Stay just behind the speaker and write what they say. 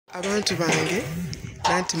Abantu bange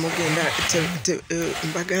nanti mugenda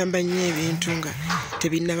mbagamba nnyo ebintu nga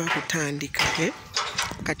tebinnaba kutandika.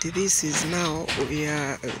 Kati this is now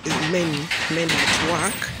men at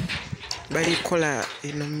work bali kola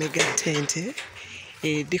eno mega tent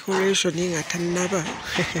decoration nga tannaba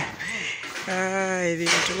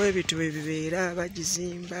ebintu bwebitu bwe bibeera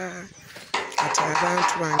bagizimba. Kati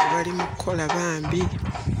abantu bange bali mu kukola bambi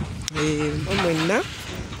mwenna.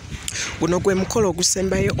 Guno gwe mukolo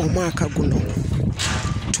ogusembayo omwaka guno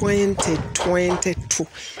 2022.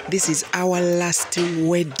 This is our last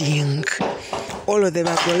wedding. All of the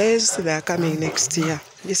Bagoles, they are coming next year.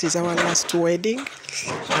 This is our last wedding,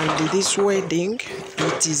 and this wedding,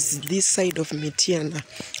 it is this side of Mityana.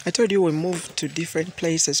 I told you we moved to different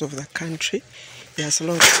places of the country. Yeah, so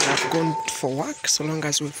long as we have gone for work, so long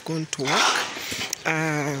as we've gone to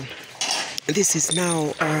work. This is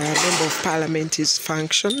now Member of Parliament's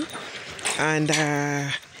function. And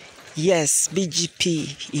yes,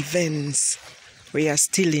 BGP events, we are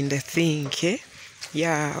still in the thing, okay?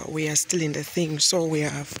 Yeah, we are still in the thing. So we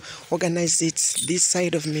have organized it this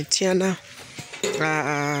side of Mityana.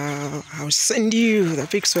 I'll send you the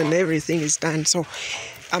pics when everything is done. So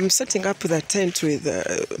I'm setting up the tent with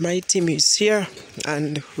my team is here,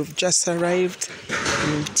 and we've just arrived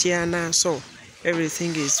in Mityana. So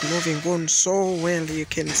everything is moving on so well. You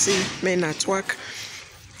can see men at work.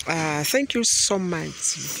 Thank you so much.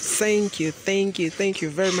 Thank you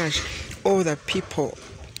very much. All the people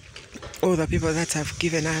that have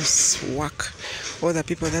given us work, all the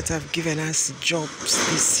people that have given us jobs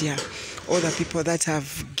this year, all the people that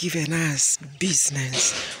have given us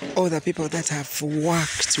business, all the people that have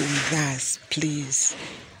worked with us, please,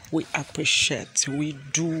 we appreciate. We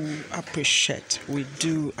do appreciate.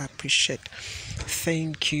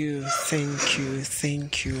 Thank you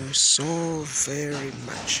so very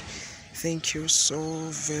much. Thank you so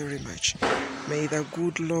very much. May the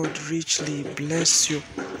good Lord richly bless you.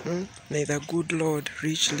 May the good Lord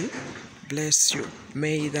richly bless you.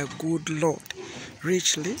 May the good Lord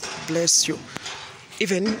richly bless you.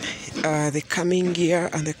 Even the coming year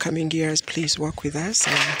and the coming years, please work with us,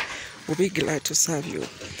 and we'll be glad to serve you.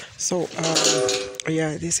 So,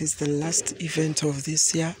 yeah, this is the last event of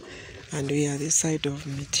this year, and we are this side of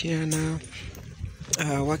Mityana,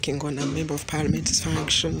 working on a Member of Parliament's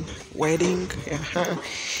function, wedding.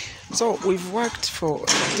 So we've worked for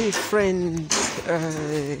different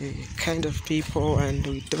kind of people, and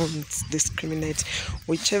we don't discriminate.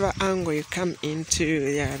 Whichever angle you come into,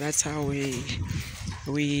 yeah, that's how we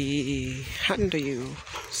handle you.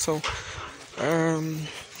 So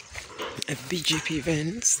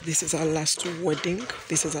BGPevents, this is our last wedding,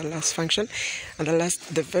 this is our last function, and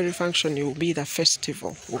the very function will be the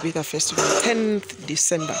festival, 10th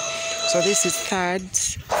December. So this is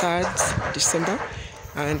 3rd December,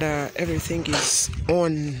 and everything is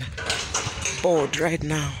on board right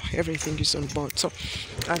now. Everything is on board. So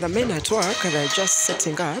the men at work, they're just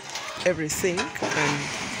setting up everything, and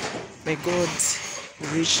may God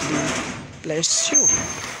richly bless you.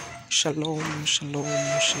 Shalom.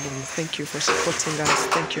 Thank you for supporting us.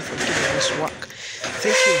 Thank you for giving us work.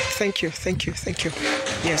 Thank you.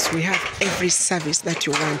 Yes, we have every service that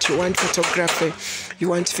you want. You want photography, you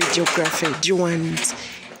want videography, do you want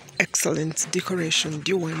excellent decoration,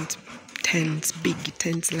 do you want tents, big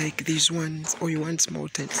tents like these ones, or you want small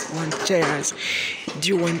tents, you want chairs, do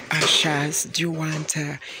you want ushers, do you want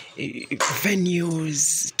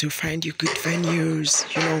venues, to find you good venues,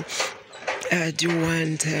 you know, do you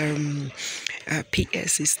want PA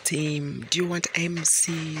system, do you want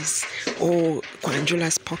MCs, or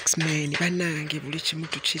kwanjula spokesmen?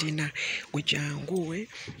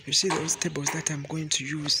 You see those tables that I'm going to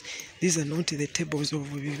use, these are not the tables of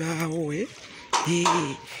Vivawe.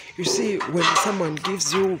 Hey, you see, when someone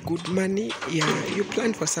gives you good money, yeah, you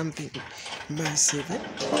plan for something massive.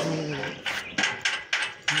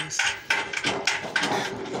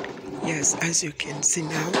 Yes, as you can see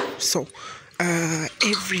now. So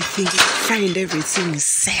everything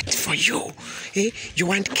set for you. You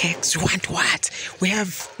want cakes, you want what? We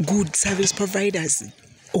have good service providers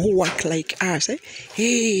who work like us.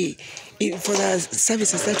 For the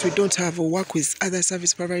services that we don't have, we work with other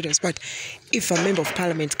service providers. But if a Member of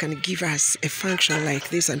Parliament can give us a function like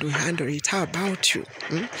this and we handle it, how about you?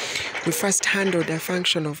 We first handled the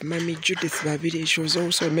function of Mami Judith Babidi. She was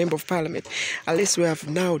also a Member of Parliament. At least we have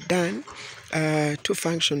now done 2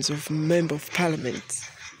 functions of Member of Parliament.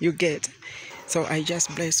 You get? So I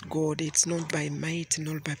just bless God. It's not by might,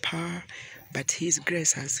 not by power, but His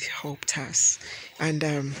grace has helped us. And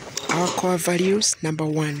our core values, number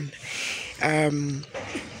 1,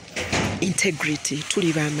 integrity.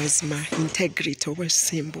 Tuli ba mazima, integrity. obuyite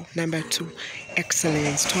obw'essimbu. Number 2,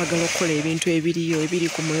 excellence. Twagala okukola ebintu ebiriyo, ebiri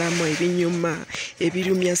ku mulamu, ebinyuma,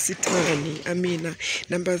 ebirumya sitaani. Amina.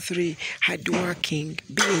 Number 3, hard working.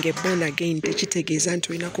 Being a born again tekitegeeza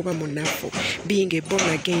nti olina kuba munafu. Being a born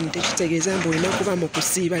again tekitegeeza mbu olina kuba mu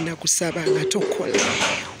kusiiba na kusaba nga tokola.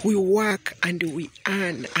 We work and we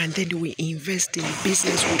earn, and then we invest in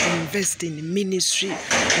business, we invest in ministry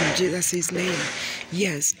in Jesus' name.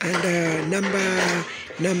 Yes, and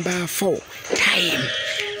number 4, time.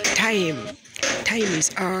 Time is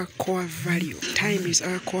our core value. Time is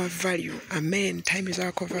our core value. Amen. Time is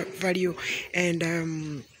our core value.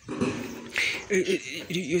 And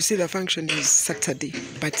you see the function is Saturday,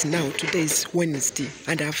 but now today is Wednesday,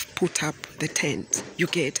 and I've put up the tent. You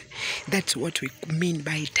get? That's what we mean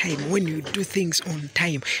by time. When you do things on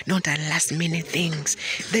time, not a last minute things.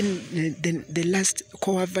 Then the last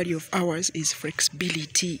core value of ours is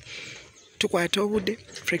flexibility. Tukwata obudde,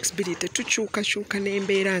 flexibility. Tukyukakyuka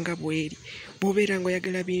n'embeera nga bw'eri. Bw'obeera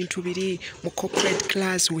ng'oyagala bintu biri mu corporate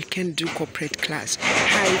class, we can do corporate class.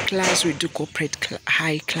 High class, we do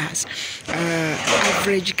high class.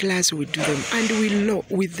 Average class, we do them. And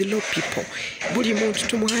with the low people. Buli muntu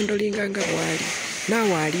tumuhandolinga nga bw'ali.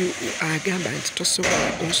 Naawe ali agamba nti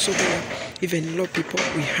tosobola, osobola. Even low people,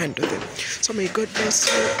 we handle them. So may God bless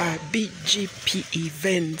you. BGP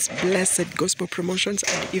Events, Blessed Gospel Promotions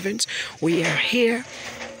and Events. We are here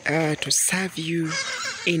to serve you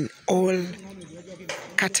in all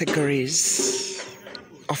categories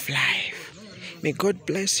of life. May God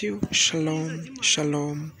bless you. Shalom,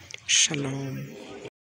 shalom, shalom.